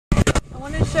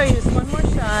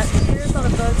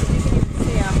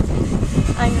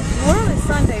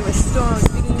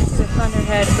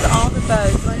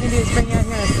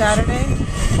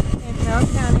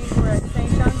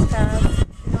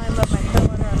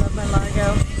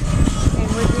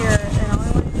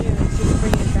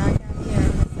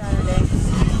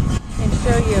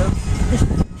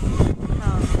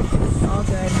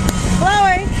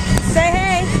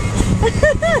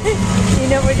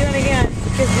we're doing it again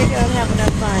because we don't have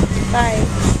enough fun. Bye.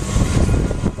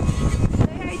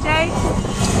 Say hey, Jay.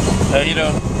 How you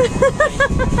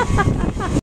doing?